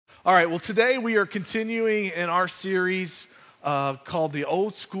All right, well, today we are continuing in our series called The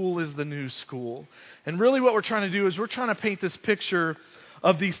Old School is the New School. And really what we're trying to do is we're trying to paint this picture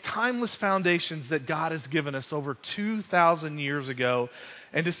of these timeless foundations that God has given us over 2,000 years ago,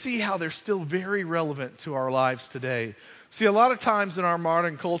 and to see how they're still very relevant to our lives today. See, a lot of times in our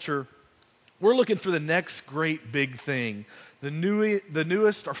modern culture, we're looking for the next great big thing, the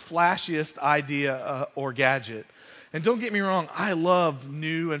newest or flashiest idea or gadget. And don't get me wrong, I love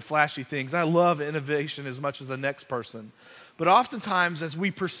new and flashy things. I love innovation as much as the next person. But oftentimes, as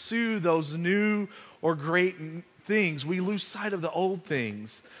we pursue those new or great things, we lose sight of the old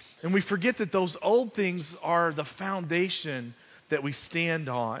things. And we forget that those old things are the foundation that we stand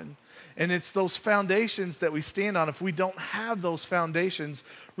on. And it's those foundations that we stand on. If we don't have those foundations,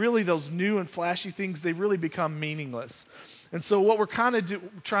 really those new and flashy things, they really become meaningless. And so what we're kind of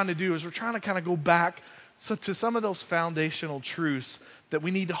trying to do is we're trying to kind of go back to some of those foundational truths that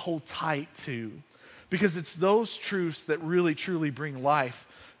we need to hold tight to, because it's those truths that really, truly bring life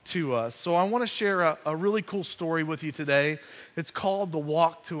to us. So I want to share a really cool story with you today. It's called The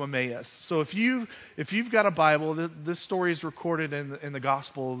Walk to Emmaus. So if you've got a Bible, this story is recorded in the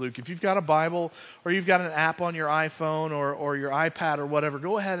Gospel of Luke. If you've got a Bible or you've got an app on your iPhone or your iPad or whatever,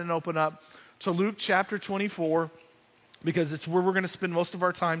 go ahead and open up to Luke chapter 24, because it's where we're going to spend most of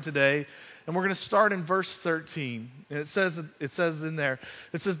our time today. And we're going to start in verse 13. And it says in there,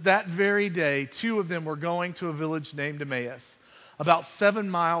 it says, "That very day, two of them were going to a village named Emmaus, about 7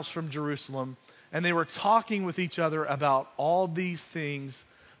 miles from Jerusalem, and they were talking with each other about all these things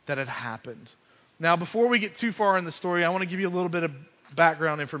that had happened." Now, before we get too far in the story, I want to give you a little bit of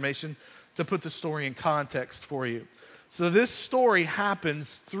background information to put the story in context for you. So this story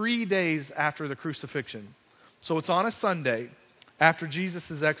happens 3 days after the crucifixion. So it's on a Sunday after Jesus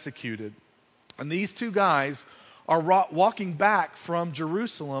is executed. And these two guys are walking back from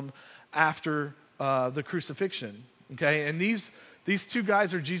Jerusalem after the crucifixion. Okay, and these two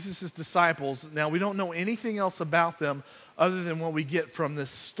guys are Jesus' disciples. Now, we don't know anything else about them other than what we get from this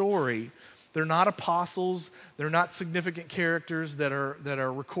story. They're not apostles. They're not significant characters that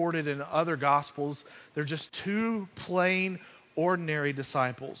are recorded in other Gospels. They're just two plain, ordinary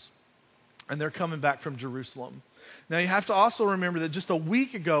disciples. And they're coming back from Jerusalem. Now, you have to also remember that just a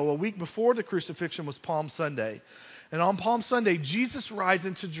week before the crucifixion, was Palm Sunday. And on Palm Sunday, Jesus rides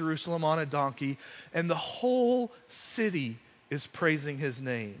into Jerusalem on a donkey, and the whole city is praising his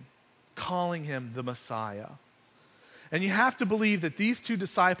name, calling him the Messiah. And you have to believe that these two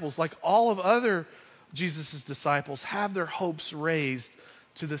disciples, like all of other Jesus' disciples, have their hopes raised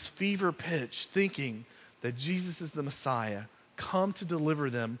to this fever pitch, thinking that Jesus is the Messiah, come to deliver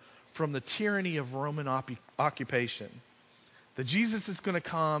them from the tyranny of Roman occupation. That Jesus is going to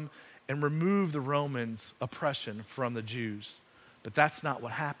come and remove the Romans' oppression from the Jews. But that's not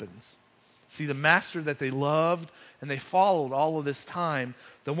what happens. See, the master that they loved and they followed all of this time,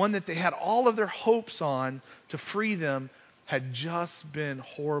 the one that they had all of their hopes on to free them, had just been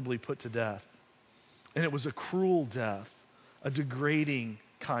horribly put to death. And it was a cruel death, a degrading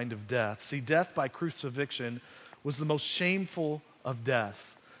kind of death. See, death by crucifixion was the most shameful of deaths.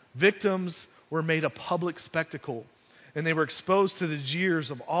 Victims were made a public spectacle, and they were exposed to the jeers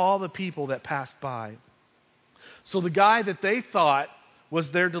of all the people that passed by. So the guy that they thought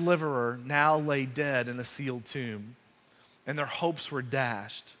was their deliverer now lay dead in a sealed tomb, and their hopes were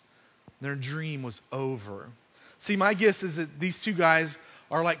dashed. Their dream was over. See, my guess is that these two guys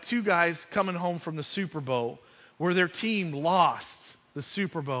are like two guys coming home from the Super Bowl, where their team lost the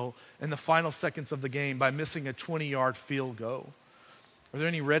Super Bowl in the final seconds of the game by missing a 20-yard field goal. Are there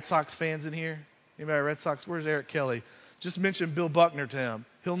any Red Sox fans in here? Anybody Red Sox? Where's Eric Kelly? Just mention Bill Buckner to him.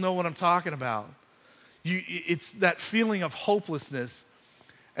 He'll know what I'm talking about. It's that feeling of hopelessness.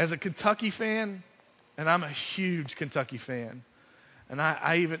 As a Kentucky fan, and I'm a huge Kentucky fan, and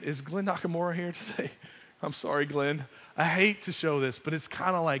I even, is Glenn Nakamura here today? I'm sorry, Glenn. I hate to show this, but it's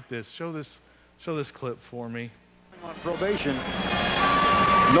kind of like this. Show this clip for me. On probation,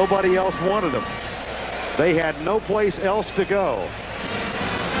 nobody else wanted him. They had no place else to go.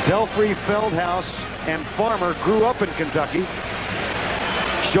 Belfry, Feldhaus, and Farmer grew up in Kentucky.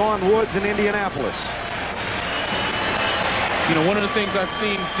 Sean Woods in Indianapolis. You know, one of the things I've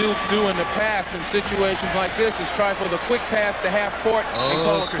seen Duke do in the past in situations like this is try for the quick pass to half court and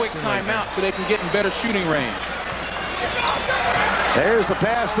call a quick timeout so they can get in better shooting range. There's the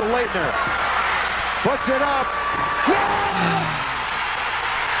pass to Leitner. Puts it up. Yeah!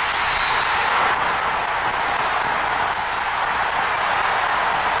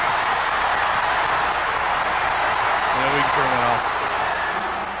 We can turn that off.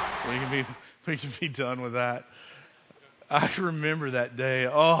 We can be done with that. I remember that day.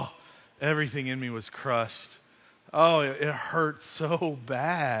 Oh, everything in me was crushed. Oh, it hurt so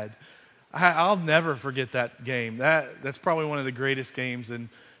bad. I'll never forget that game. That's probably one of the greatest games in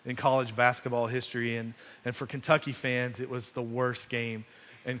college basketball history. And for Kentucky fans, it was the worst game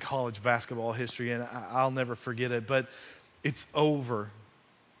in college basketball history. And I'll never forget it. But it's over.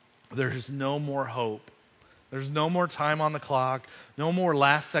 There's no more hope. There's no more time on the clock. No more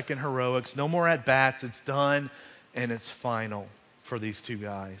last-second heroics. No more at-bats. It's done, and it's final for these two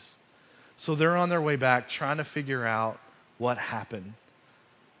guys. So they're on their way back trying to figure out what happened.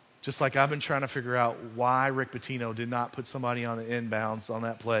 Just like I've been trying to figure out why Rick Pitino did not put somebody on the inbounds on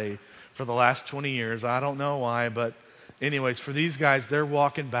that play for the last 20 years. I don't know why, but anyways, for these guys, they're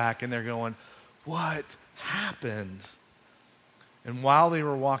walking back and they're going, what happened? And while they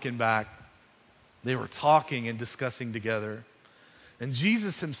were walking back, they were talking and discussing together. And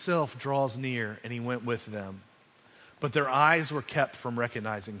Jesus himself draws near and he went with them. But their eyes were kept from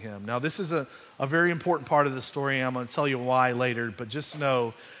recognizing him. Now, this is a very important part of the story, and I'm going to tell you why later, but just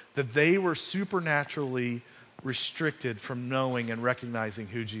know that they were supernaturally restricted from knowing and recognizing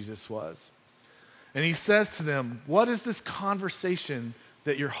who Jesus was. And he says to them, what is this conversation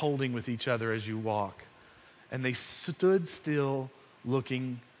that you're holding with each other as you walk? And they stood still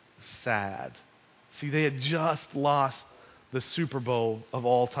looking sad. See, they had just lost the Super Bowl of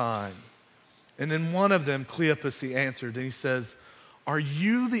all time. And then one of them, Cleopas, he answered, and he says, are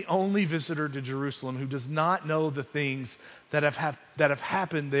you the only visitor to Jerusalem who does not know the things that have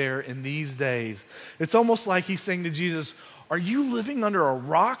happened there in these days? It's almost like he's saying to Jesus, are you living under a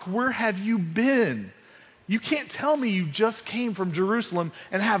rock? Where have you been? You can't tell me you just came from Jerusalem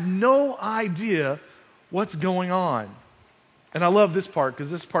and have no idea what's going on. And I love this part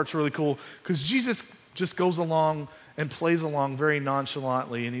because this part's really cool because Jesus just goes along and plays along very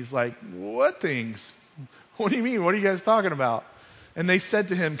nonchalantly. And he's like, what things? What do you mean? What are you guys talking about? And they said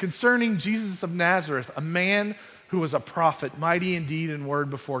to him, concerning Jesus of Nazareth, a man who was a prophet, mighty in deed and word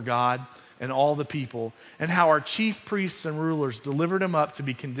before God and all the people, and how our chief priests and rulers delivered him up to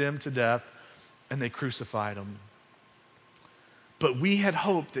be condemned to death, and they crucified him. But we had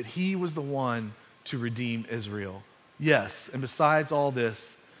hoped that he was the one to redeem Israel. Yes, and besides all this,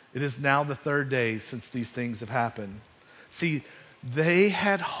 it is now the third day since these things have happened. See, they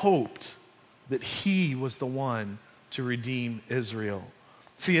had hoped that he was the one to redeem Israel.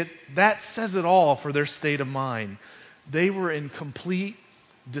 See, that says it all for their state of mind. They were in complete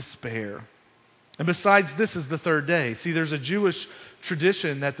despair. And besides, this is the third day. See, there's a Jewish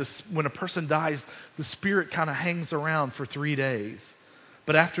tradition that when a person dies, the spirit kind of hangs around for 3 days.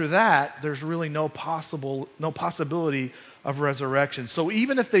 But after that, there's really no possibility of resurrection. So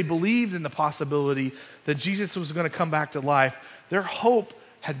even if they believed in the possibility that Jesus was going to come back to life, their hope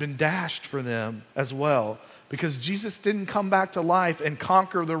had been dashed for them as well. Because Jesus didn't come back to life and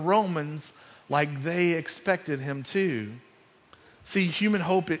conquer the Romans like they expected him to. See, human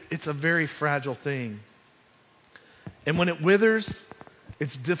hope, it's a very fragile thing. And when it withers,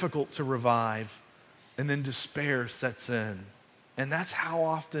 it's difficult to revive. And then despair sets in. And that's how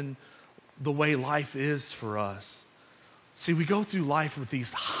often the way life is for us. See, we go through life with these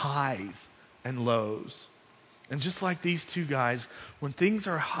highs and lows. And just like these two guys, when things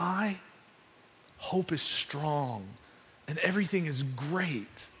are high, hope is strong and everything is great.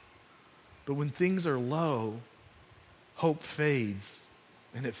 But when things are low, hope fades,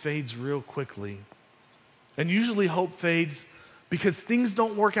 and it fades real quickly. And usually hope fades because things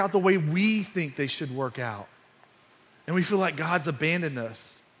don't work out the way we think they should work out. And we feel like God's abandoned us.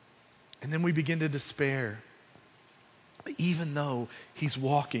 And then we begin to despair, even though he's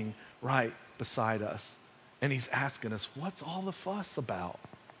walking right beside us. And he's asking us, what's all the fuss about?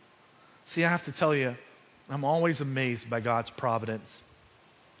 See, I have to tell you, I'm always amazed by God's providence.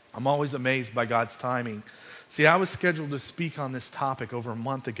 I'm always amazed by God's timing. See, I was scheduled to speak on this topic over a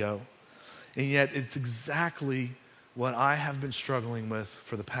month ago, and yet it's exactly what I have been struggling with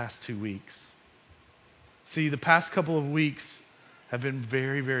for the past 2 weeks. See, the past couple of weeks have been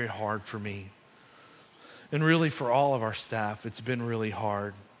very, very hard for me. And really for all of our staff, it's been really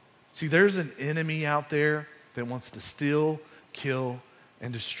hard. See, there's an enemy out there that wants to steal, kill,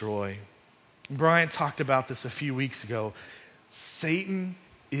 and destroy. Brian talked about this a few weeks ago. Satan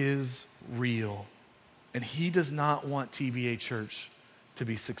is real, and he does not want TBA Church to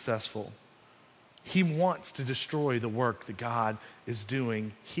be successful. He wants to destroy the work that God is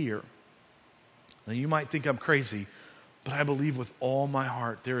doing here. Now, you might think I'm crazy, but I believe with all my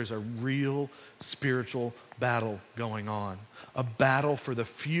heart there is a real spiritual battle going on, a battle for the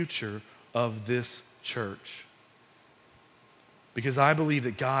future of this church. Because I believe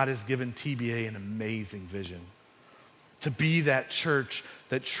that God has given TBA an amazing vision. to be that church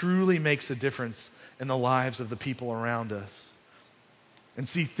that truly makes a difference in the lives of the people around us. And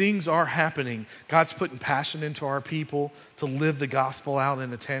see, things are happening. God's putting passion into our people to live the gospel out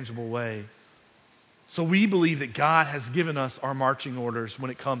in a tangible way. So we believe that God has given us our marching orders when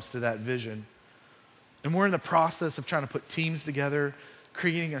it comes to that vision. And we're in the process of trying to put teams together,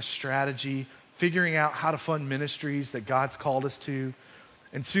 creating a strategy, figuring out how to fund ministries that God's called us to.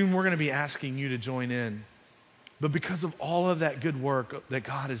 And soon we're going to be asking you to join in. But because of all of that good work that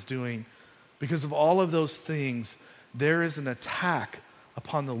God is doing, because of all of those things, there is an attack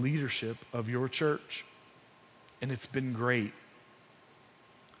upon the leadership of your church. And it's been great.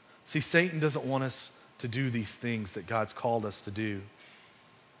 See, Satan doesn't want us to do these things that God's called us to do,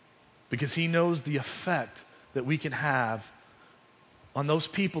 because he knows the effect that we can have on those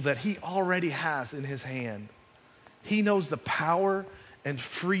people that he already has in his hand. He knows the power and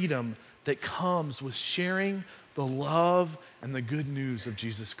freedom that comes with sharing the love and the good news of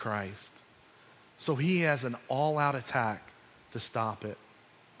Jesus Christ. So he has an all-out attack to stop it.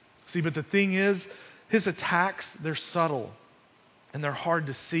 See, but the thing is, his attacks, they're subtle and they're hard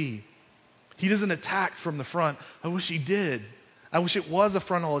to see. He doesn't attack from the front. I wish he did. I wish it was a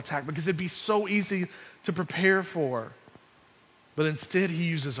frontal attack, because it'd be so easy to prepare for. But instead, he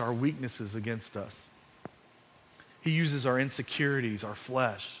uses our weaknesses against us. He uses our insecurities, our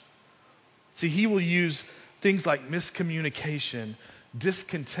flesh. See, he will use things like miscommunication,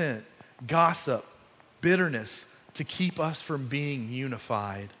 discontent, gossip, bitterness to keep us from being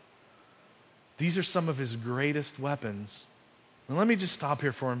unified. These are some of his greatest weapons. And let me just stop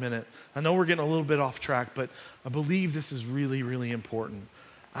here for a minute. I know we're getting a little bit off track, but I believe this is really, really important.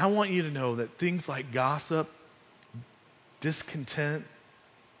 I want you to know that things like gossip, discontent,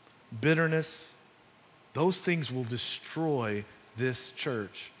 bitterness, those things will destroy this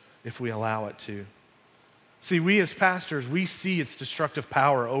church if we allow it to. See, we as pastors, we see its destructive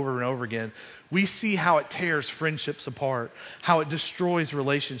power over and over again. We see how it tears friendships apart, how it destroys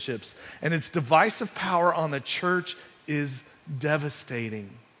relationships, and its divisive power on the church is devastating.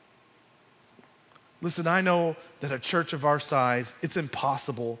 Listen, I know that a church of our size, it's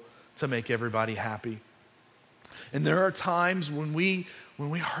impossible to make everybody happy. And there are times when we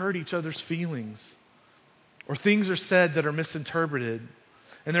hurt each other's feelings, or things are said that are misinterpreted.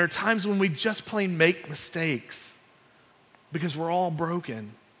 And there are times when we just plain make mistakes, because we're all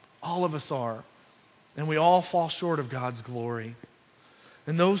broken. All of us are. And we all fall short of God's glory.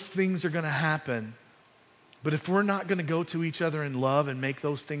 And those things are going to happen. But if we're not going to go to each other in love and make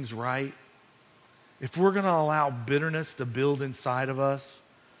those things right, if we're going to allow bitterness to build inside of us,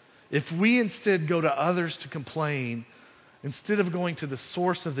 if we instead go to others to complain, instead of going to the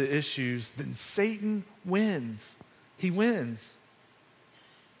source of the issues, then Satan wins. He wins.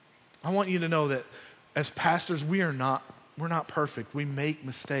 I want you to know that as pastors, we're not perfect. We make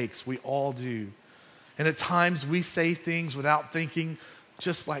mistakes. We all do. And at times we say things without thinking,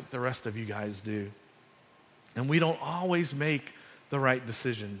 just like the rest of you guys do. And we don't always make the right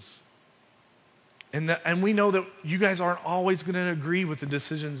decisions. And we know that you guys aren't always going to agree with the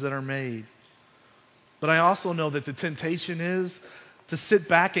decisions that are made. But I also know that the temptation is to sit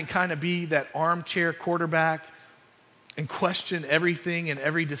back and kind of be that armchair quarterback and question everything and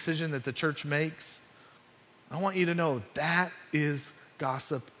every decision that the church makes. I want you to know that is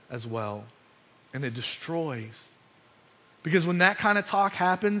gossip as well. And it destroys. Because when that kind of talk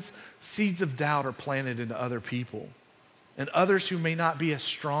happens, seeds of doubt are planted into other people. And others who may not be as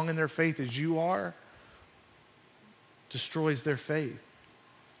strong in their faith as you are, destroys their faith.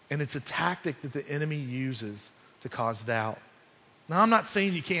 And it's a tactic that the enemy uses to cause doubt. Now, I'm not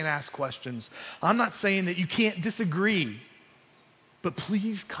saying you can't ask questions. I'm not saying that you can't disagree. But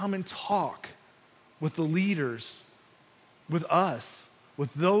please come and talk with the leaders, with us, with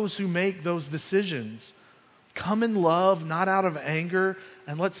those who make those decisions. Come in love, not out of anger,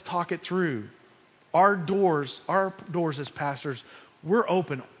 and let's talk it through. Our doors as pastors, we're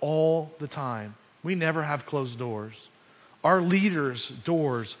open all the time. We never have closed doors. Our leaders'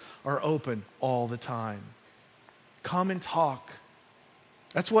 doors are open all the time. Come and talk.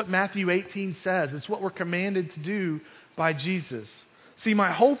 That's what Matthew 18 says. It's what we're commanded to do by Jesus. See,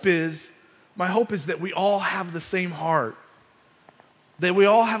 my hope is that we all have the same heart. That we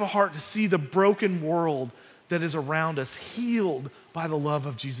all have a heart to see the broken world that is around us healed by the love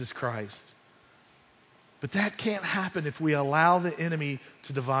of Jesus Christ. But that can't happen if we allow the enemy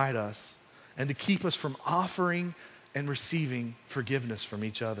to divide us and to keep us from offering and receiving forgiveness from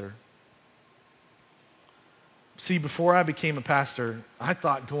each other. See, before I became a pastor, I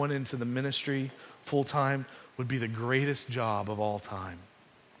thought going into the ministry full-time would be the greatest job of all time.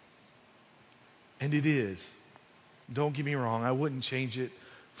 And it is. Don't get me wrong, I wouldn't change it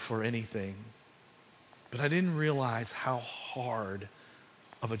for anything. But I didn't realize how hard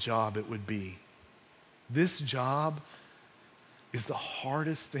of a job it would be. This job is the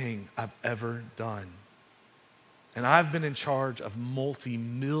hardest thing I've ever done. And I've been in charge of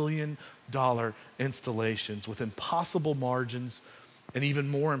multi-million-dollar installations with impossible margins and even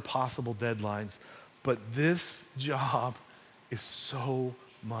more impossible deadlines. But this job is so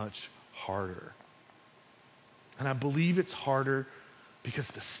much harder. And I believe it's harder because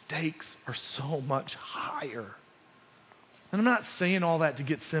the stakes are so much higher. And I'm not saying all that to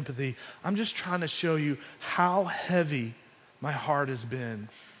get sympathy. I'm just trying to show you how heavy my heart has been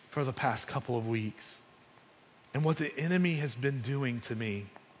for the past couple of weeks and what the enemy has been doing to me.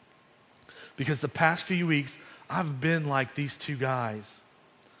 Because the past few weeks, I've been like these two guys,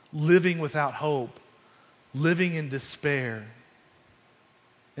 living without hope, living in despair.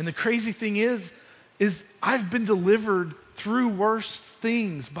 And the crazy thing is I've been delivered through worse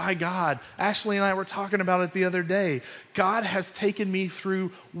things by God. Ashley and I were talking about it the other day. God has taken me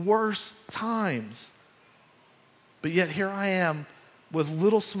through worse times. But yet here I am with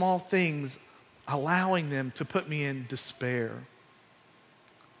little small things, allowing them to put me in despair.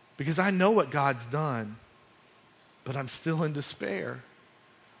 Because I know what God's done, but I'm still in despair.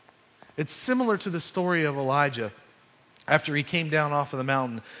 It's similar to the story of Elijah after he came down off of the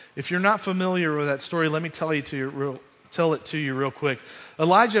mountain. If you're not familiar with that story, let me tell it to you real quick.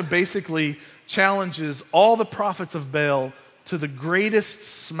 Elijah basically challenges all the prophets of Baal to the greatest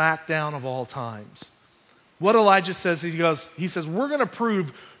smackdown of all times. What Elijah says, he says, we're going to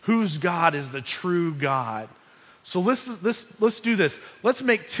prove whose God is the true God. So let's do this. Let's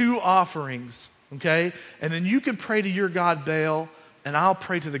make 2 offerings, okay? And then you can pray to your God Baal, and I'll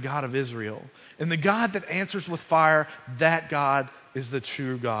pray to the God of Israel. And the God that answers with fire, that God is the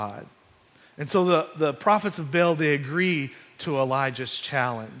true God. And so the prophets of Baal, they agree to Elijah's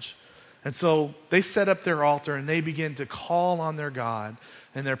challenge. And so they set up their altar and they begin to call on their God.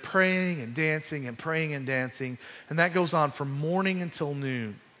 And they're praying and dancing and praying and dancing. And that goes on from morning until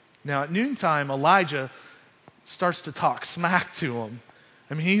noon. Now at noontime, Elijah starts to talk smack to them.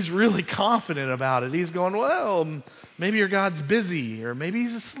 I mean, he's really confident about it. He's going, well, maybe your God's busy, or maybe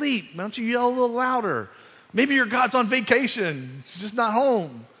he's asleep. Why don't you yell a little louder? Maybe your God's on vacation. He's just not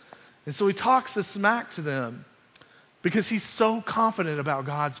home. And so he talks the smack to them because he's so confident about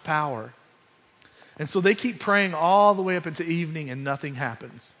God's power. And so they keep praying all the way up into evening and nothing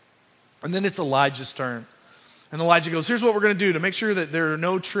happens. And then it's Elijah's turn. And Elijah goes, here's what we're going to do to make sure that there are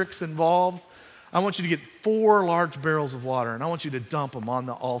no tricks involved. I want you to get 4 large barrels of water, and I want you to dump them on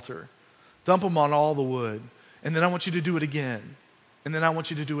the altar. Dump them on all the wood. And then I want you to do it again. And then I want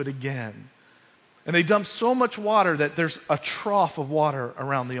you to do it again. And they dump so much water that there's a trough of water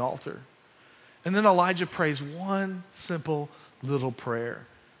around the altar. And then Elijah prays one simple little prayer.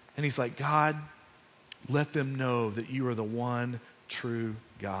 And he's like, God, let them know that you are the one true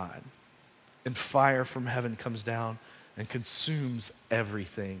God. And fire from heaven comes down and consumes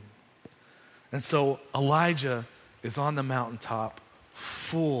everything. And so Elijah is on the mountaintop,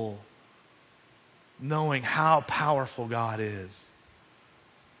 full, knowing how powerful God is.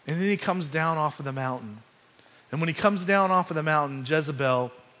 And then he comes down off of the mountain. And when he comes down off of the mountain,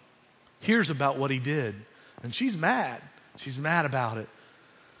 Jezebel hears about what he did. And she's mad. She's mad about it.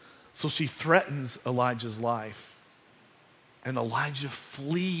 So she threatens Elijah's life. And Elijah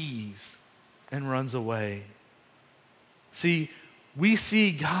flees and runs away. See, we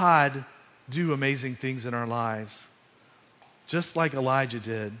see God do amazing things in our lives, just like Elijah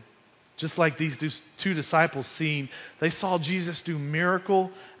did. Just like these 2 disciples seen, they saw Jesus do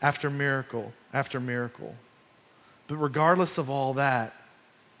miracle after miracle after miracle. But regardless of all that,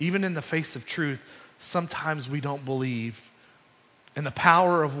 even in the face of truth, sometimes we don't believe. And the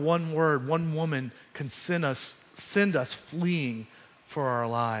power of one word, one woman can send us fleeing for our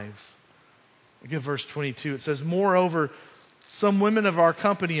lives. Look at verse 22. It says, moreover, some women of our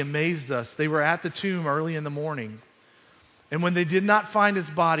company amazed us. They were at the tomb early in the morning. And when they did not find his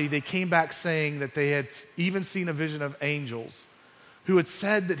body, they came back saying that they had even seen a vision of angels who had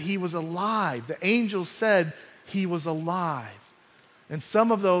said that he was alive. The angels said he was alive. And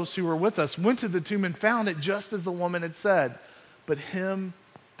some of those who were with us went to the tomb and found it just as the woman had said. But him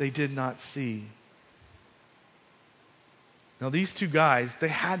they did not see. Now these 2 guys, they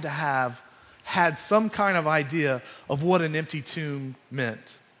had some kind of idea of what an empty tomb meant.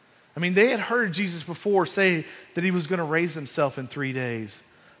 I mean, they had heard Jesus before say that he was going to raise himself in 3 days.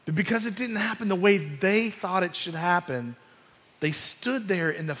 But because it didn't happen the way they thought it should happen, they stood there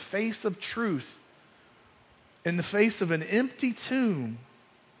in the face of truth, in the face of an empty tomb,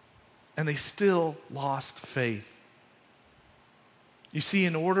 and they still lost faith. You see,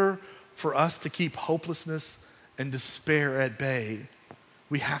 in order for us to keep hopelessness and despair at bay,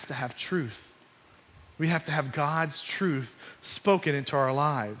 we have to have truth. We have to have God's truth spoken into our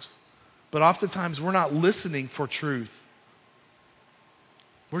lives. But oftentimes we're not listening for truth.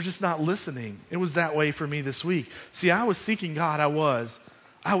 We're just not listening. It was that way for me this week. See, I was seeking God. I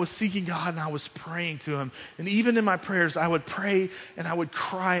was seeking God and I was praying to Him. And even in my prayers, I would pray and I would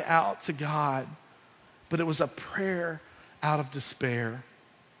cry out to God. But it was a prayer out of despair.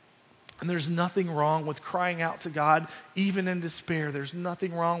 And there's nothing wrong with crying out to God, even in despair. There's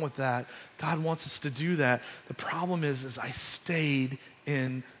nothing wrong with that. God wants us to do that. The problem is I stayed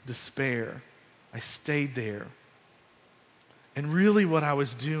in despair. I stayed there. And really what I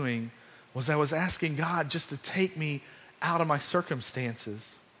was doing was I was asking God just to take me out of my circumstances.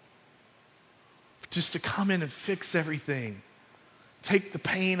 Just to come in and fix everything. Take the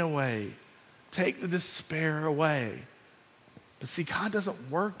pain away. Take the despair away. But see, God doesn't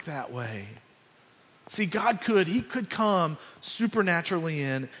work that way. See, He could come supernaturally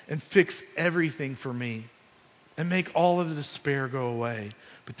in and fix everything for me and make all of the despair go away.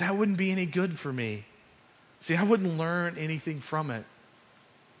 But that wouldn't be any good for me. See, I wouldn't learn anything from it.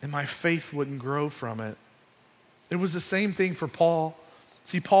 And my faith wouldn't grow from it. It was the same thing for Paul.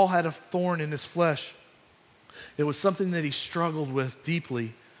 See, Paul had a thorn in his flesh. It was something that he struggled with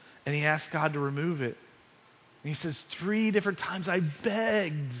deeply. And he asked God to remove it. And he says, 3 different times I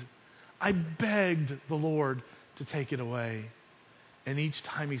begged the Lord to take it away. And each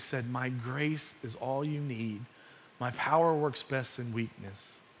time he said, my grace is all you need. My power works best in weakness.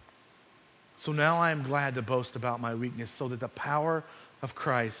 So now I am glad to boast about my weakness so that the power of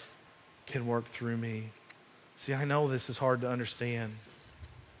Christ can work through me. See, I know this is hard to understand,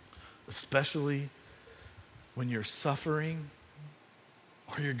 especially when you're suffering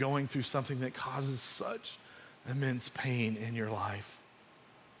or you're going through something that causes such immense pain in your life.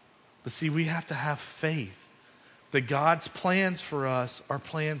 But see, we have to have faith that God's plans for us are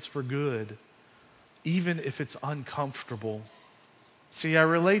plans for good, even if it's uncomfortable. See, I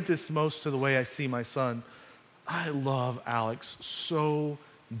relate this most to the way I see my son. I love Alex so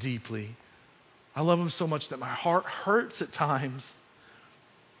deeply. I love him so much that my heart hurts at times.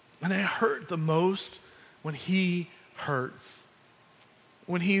 And I hurt the most when he hurts.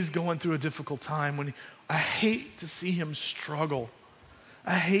 When he's going through a difficult time. I hate to see him struggle.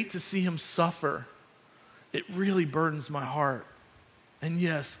 I hate to see him suffer. It really burdens my heart. And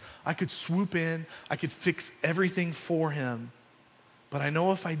yes, I could swoop in. I could fix everything for him. But I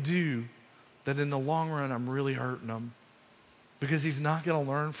know if I do, that in the long run, I'm really hurting him. Because he's not going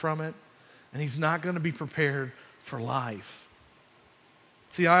to learn from it. And he's not going to be prepared for life.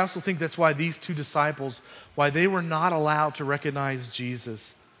 See, I also think that's why these 2 disciples, why they were not allowed to recognize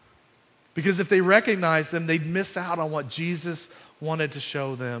Jesus. Because if they recognized him, they'd miss out on what Jesus wanted to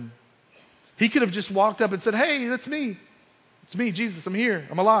show them. He could have just walked up and said, hey, that's me. It's me, Jesus. I'm here.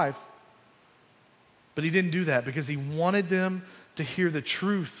 I'm alive. But he didn't do that because he wanted them to hear the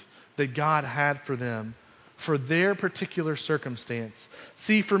truth that God had for them, for their particular circumstance.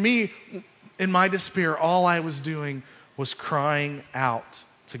 See, for me, in my despair, all I was doing was crying out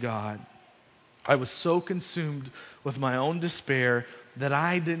to God. I was so consumed with my own despair that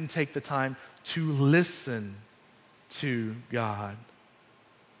I didn't take the time to listen to God,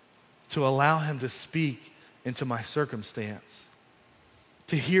 to allow Him to speak into my circumstance,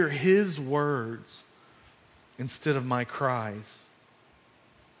 to hear His words instead of my cries.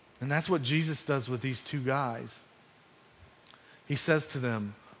 And that's what Jesus does with these 2 guys. He says to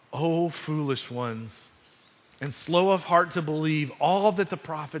them, "O foolish ones, and slow of heart to believe all that the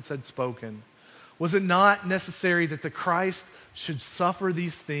prophets had spoken. Was it not necessary that the Christ should suffer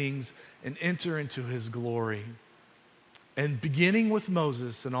these things and enter into His glory?" And beginning with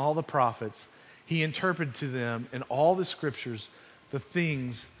Moses and all the prophets, He interpreted to them in all the Scriptures the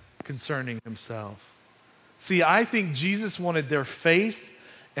things concerning Himself. See, I think Jesus wanted their faith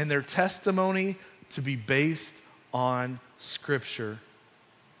and their testimony to be based on Scripture,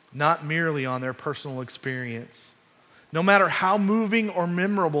 not merely on their personal experience. No matter how moving or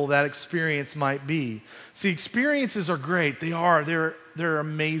memorable that experience might be. See, experiences are great. They are. They're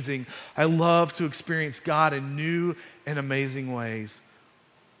amazing. I love to experience God in new and amazing ways.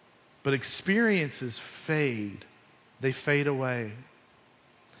 But experiences fade. They fade away.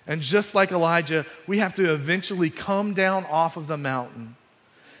 And just like Elijah, we have to eventually come down off of the mountain.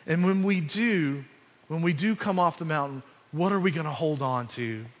 And when we do come off the mountain, what are we going to hold on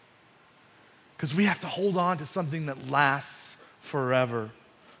to? Because we have to hold on to something that lasts forever.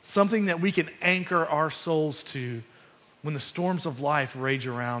 Something that we can anchor our souls to when the storms of life rage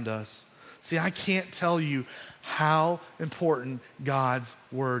around us. See, I can't tell you how important God's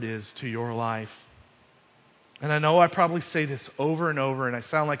Word is to your life. And I know I probably say this over and over, and I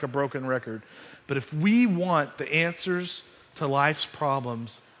sound like a broken record, but if we want the answers to life's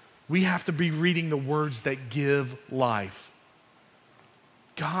problems, we have to be reading the words that give life.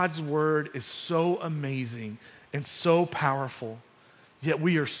 God's Word is so amazing and so powerful, yet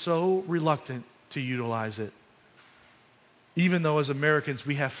we are so reluctant to utilize it. Even though as Americans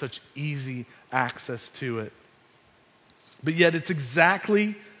we have such easy access to it. But yet it's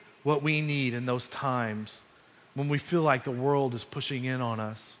exactly what we need in those times when we feel like the world is pushing in on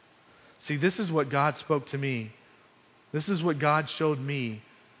us. See, this is what God spoke to me. This is what God showed me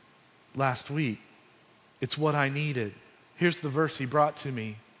last week. It's what I needed. Here's the verse He brought to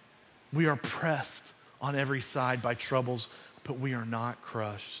me. We are pressed on every side by troubles, but we are not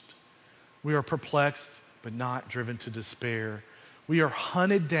crushed. We are perplexed, but not driven to despair. We are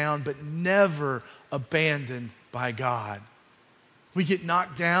hunted down, but never abandoned by God. We get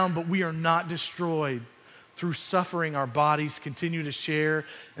knocked down, but we are not destroyed. Through suffering, our bodies continue to share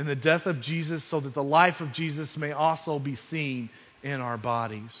in the death of Jesus so that the life of Jesus may also be seen in our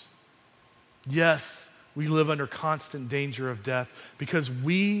bodies. Yes, we live under constant danger of death because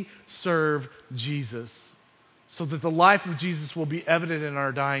we serve Jesus, so that the life of Jesus will be evident in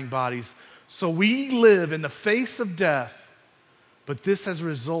our dying bodies. So we live in the face of death, but this has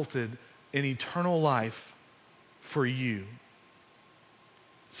resulted in eternal life for you.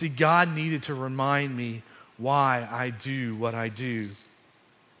 See, God needed to remind me why I do what I do.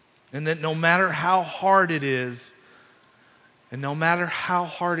 And that no matter how hard it is, and no matter how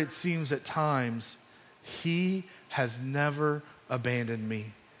hard it seems at times, He has never abandoned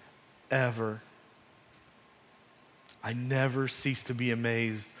me, ever. I never cease to be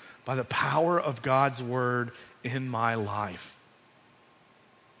amazed by the power of God's Word in my life.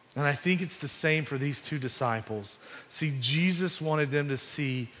 And I think it's the same for these two disciples. See, Jesus wanted them to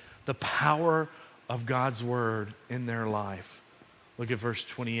see the power of God's Word in their life. Look at verse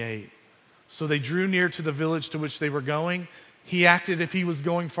 28. So they drew near to the village to which they were going. He acted as if he was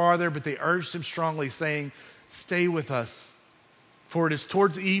going farther, but they urged him strongly, saying, "Stay with us, for it is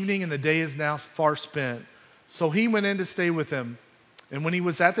towards evening and the day is now far spent." So he went in to stay with them. And when he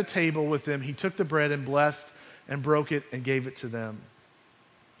was at the table with them, he took the bread and blessed and broke it and gave it to them.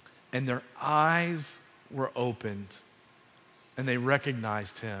 And their eyes were opened, and they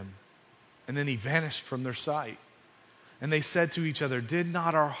recognized him. And then he vanished from their sight. And they said to each other, "Did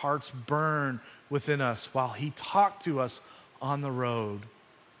not our hearts burn within us while he talked to us on the road,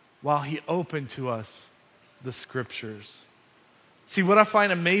 while he opened to us the Scriptures?" See, what I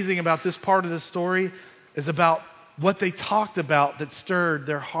find amazing about this part of the story is about what they talked about that stirred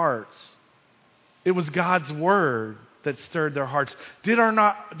their hearts. It was God's Word that stirred their hearts. Did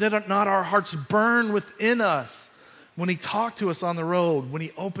not our hearts burn within us when he talked to us on the road, when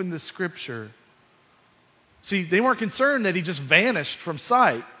he opened the Scripture? See, they weren't concerned that he just vanished from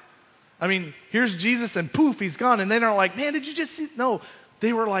sight. I mean, here's Jesus and poof, he's gone. And they aren't like, "Man, did you just see?" No,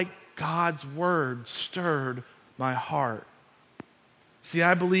 they were like, God's Word stirred my heart. See,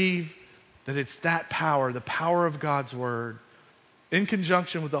 I believe that it's that power, the power of God's Word, in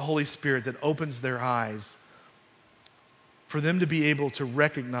conjunction with the Holy Spirit, that opens their eyes for them to be able to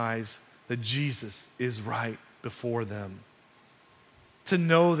recognize that Jesus is right before them. To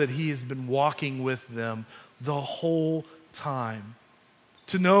know that he has been walking with them the whole time.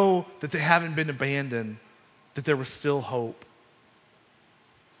 To know that they haven't been abandoned, that there was still hope.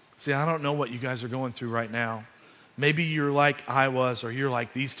 See, I don't know what you guys are going through right now. Maybe you're like I was, or you're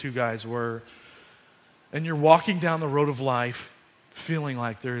like these two guys were, and you're walking down the road of life feeling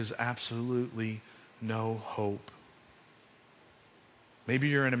like there is absolutely no hope. Maybe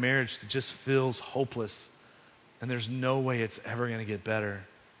you're in a marriage that just feels hopeless and there's no way it's ever going to get better.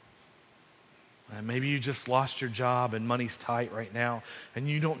 Maybe you just lost your job and money's tight right now and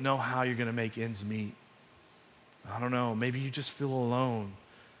you don't know how you're going to make ends meet. I don't know. Maybe you just feel alone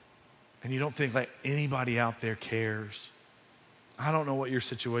and you don't think like anybody out there cares. I don't know what your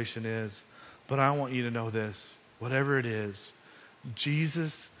situation is, but I want you to know this. Whatever it is,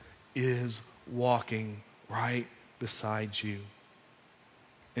 Jesus is walking right beside you.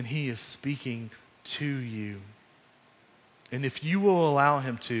 And he is speaking to you. And if you will allow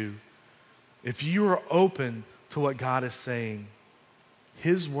him to, if you are open to what God is saying,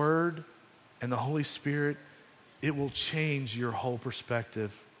 his word and the Holy Spirit, it will change your whole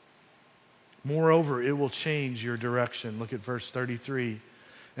perspective. Moreover, it will change your direction. Look at verse 33.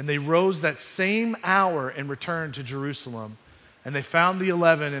 And they rose that same hour and returned to Jerusalem. And they found the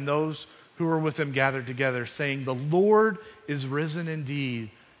 11 and those who were with them gathered together, saying, "The Lord is risen indeed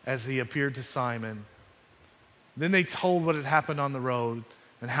as he appeared to Simon. Then they told what had happened on the road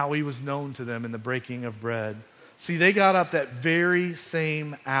and how he was known to them in the breaking of bread. See, they got up that very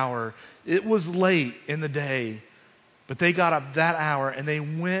same hour. It was late in the day, but they got up that hour and they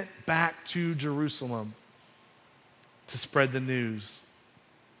went back to Jerusalem to spread the news.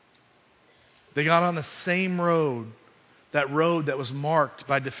 They got on the same road, that road that was marked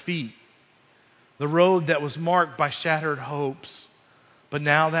by defeat, the road that was marked by shattered hopes. But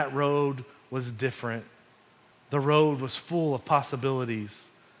now that road was different. The road was full of possibilities.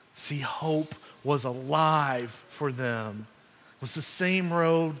 See, hope was alive for them. It was the same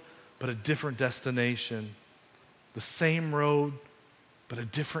road, but a different destination. The same road, but a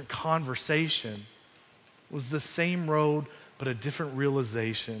different conversation. It was the same road, but a different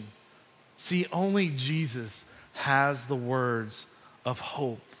realization. See, only Jesus has the words of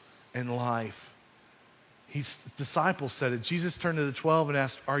hope and life. His disciples said it. Jesus turned to the 12 and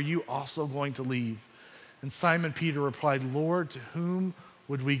asked, "Are you also going to leave?" And Simon Peter replied, "Lord, to whom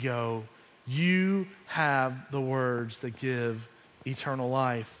would we go? You have the words that give eternal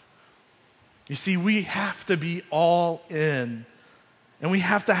life." You see, we have to be all in. And we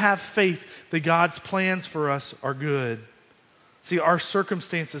have to have faith that God's plans for us are good. See, our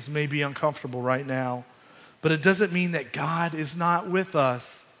circumstances may be uncomfortable right now, but it doesn't mean that God is not with us.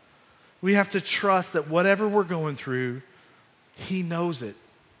 We have to trust that whatever we're going through, He knows it.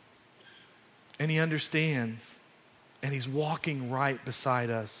 And He understands. And He's walking right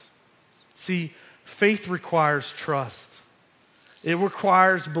beside us. See, faith requires trust. It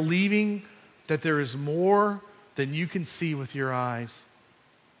requires believing that there is more than you can see with your eyes.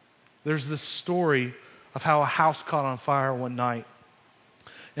 There's this story of how a house caught on fire one night.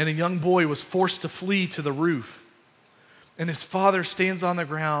 And a young boy was forced to flee to the roof. And his father stands on the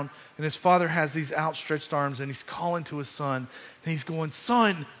ground, and his father has these outstretched arms, and he's calling to his son. And he's going,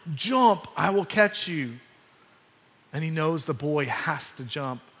 "Son, jump, I will catch you." And he knows the boy has to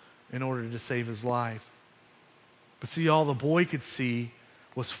jump in order to save his life. But see, all the boy could see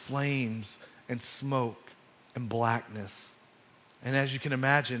was flames and smoke and blackness. And as you can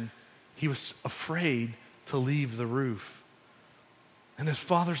imagine, he was afraid to leave the roof. And his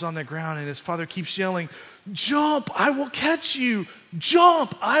father's on the ground, and his father keeps yelling, "Jump, I will catch you!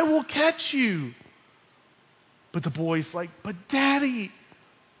 Jump, I will catch you!" But the boy's like, "But Daddy,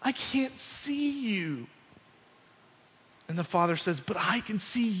 I can't see you." And the father says, "But I can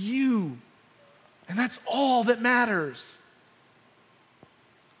see you. And that's all that matters."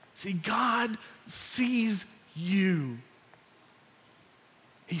 See, God sees you.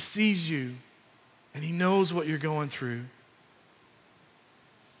 He sees you, and He knows what you're going through.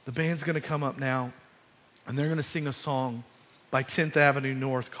 The band's going to come up now, and they're going to sing a song by 10th Avenue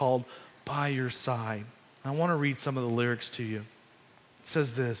North called "By Your Side." I want to read some of the lyrics to you. It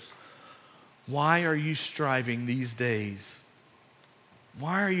says this: "Why are you striving these days?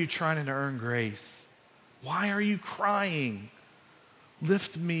 Why are you trying to earn grace? Why are you crying?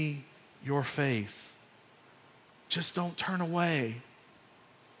 Lift me your face. Just don't turn away.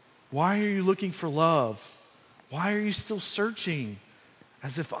 Why are you looking for love? Why are you still searching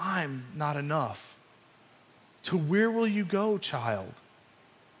as if I'm not enough? To where will you go, child?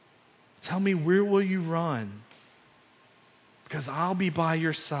 Tell me, where will you run? Because I'll be by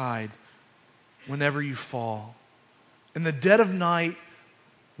your side whenever you fall. In the dead of night,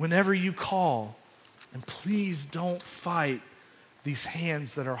 whenever you call. And please don't fight these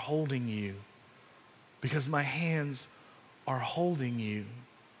hands that are holding you, because my hands are holding you.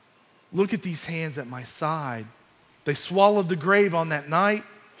 Look at these hands at my side. They swallowed the grave on that night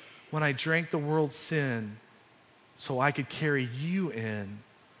when I drank the world's sin, so I could carry you in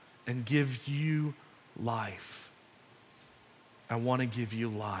and give you life. I want to give you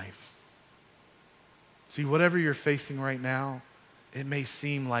life." See, whatever you're facing right now, it may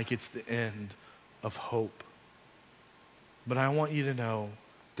seem like it's the end of hope. But I want you to know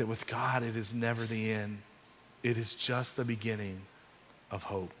that with God, it is never the end. It is just the beginning of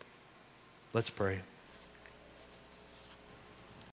hope. Let's pray.